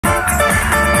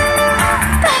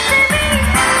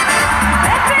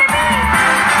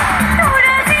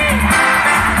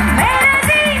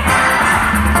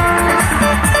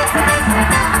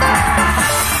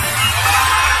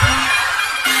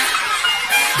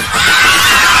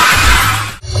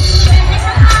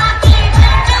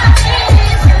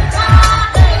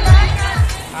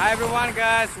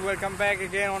welcome back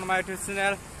again on my YouTube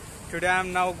channel. Today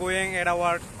I'm now going at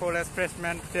our college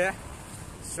freshman day.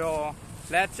 So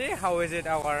let's see how is it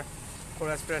our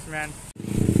college freshman.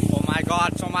 Oh my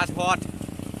god, so much hot.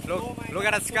 Look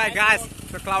at the sky guys,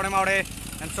 so cloudy maude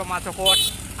and so much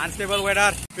hot, unstable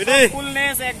weather.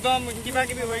 Coolness ekdom kiba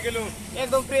kibi hoi gelu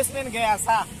ekdom freshman gaya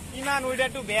sa iman weather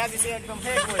to beya dise ekdom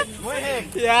fake boy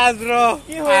heck. Yes bro,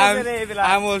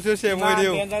 I'm also same with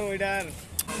you.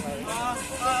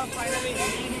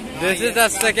 This is the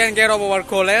second gate of our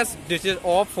college. This is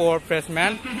off for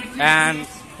freshmen and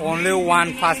only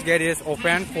one first gate is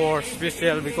open for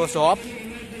special because of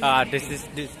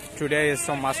today is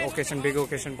so much occasion, big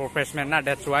occasion for freshmen.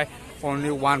 That's why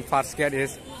only one first gate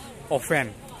is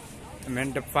open. I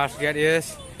mean the first gate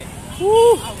is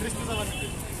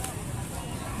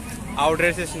our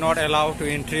dress is not allowed to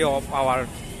entry of our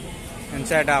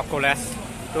inside our college.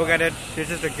 Look at it. This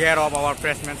is the gate of our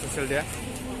freshman social day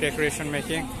decoration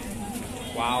making.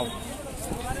 Wow.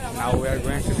 Now we are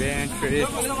going to the entry.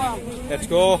 Let's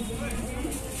go.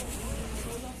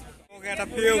 Look at the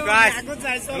view,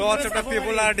 guys. Lots of the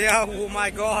people are there. Oh my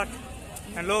god.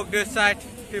 And look this side.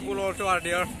 People also are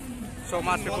there. So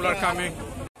much people are coming.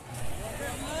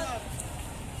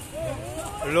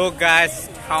 Look guys,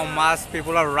 how much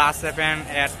people are rushing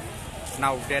at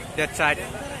now that side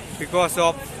because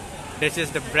of this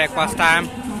is the breakfast time.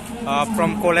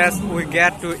 From college we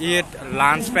get to eat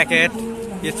lunch packet.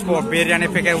 It's for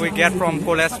biryani packet we get from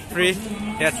college free.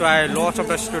 That's why lots of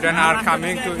the students are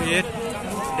coming to eat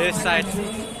this side.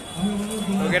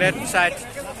 Look at that side.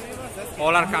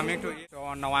 All are coming to eat.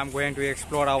 So now I'm going to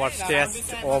explore our stage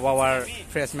of our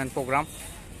freshman program.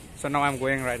 So now I'm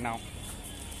going right now.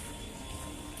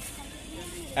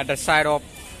 At the side of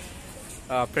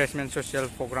freshman social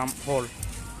program hall.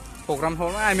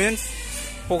 I mean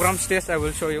program stage I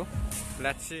will show you.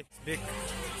 Let's see. Big.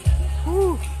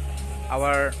 Woo.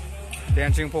 Our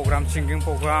dancing program, singing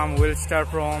program will start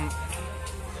from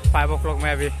 5 o'clock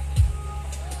maybe.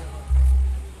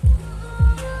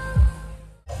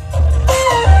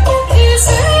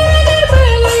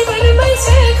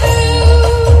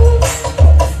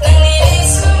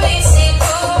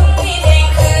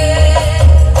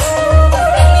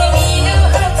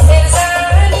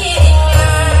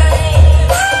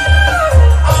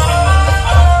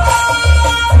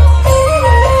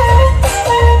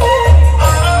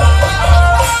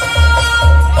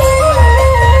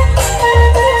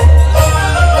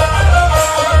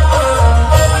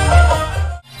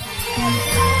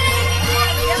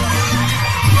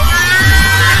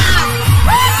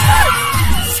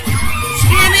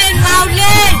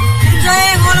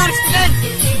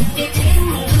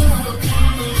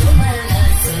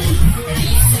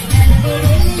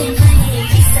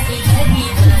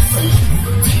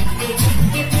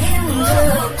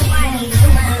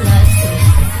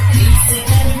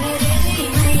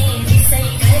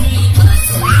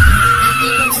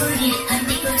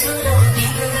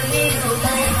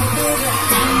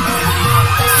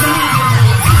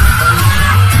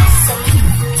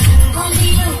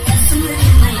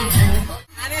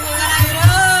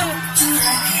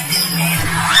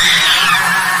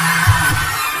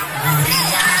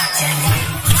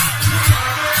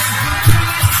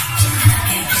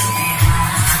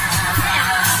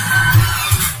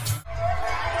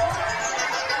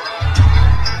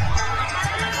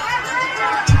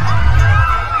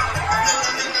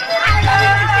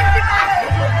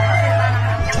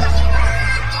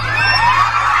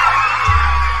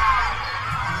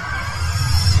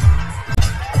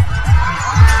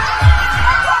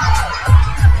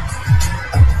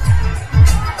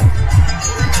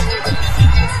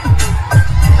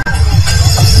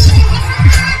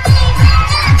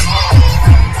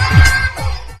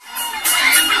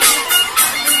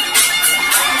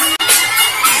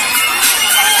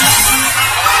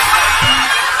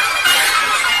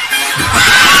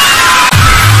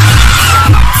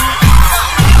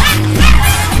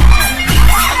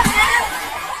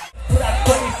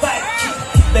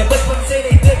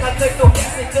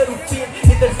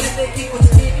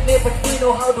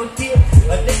 How to deal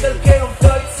a little care of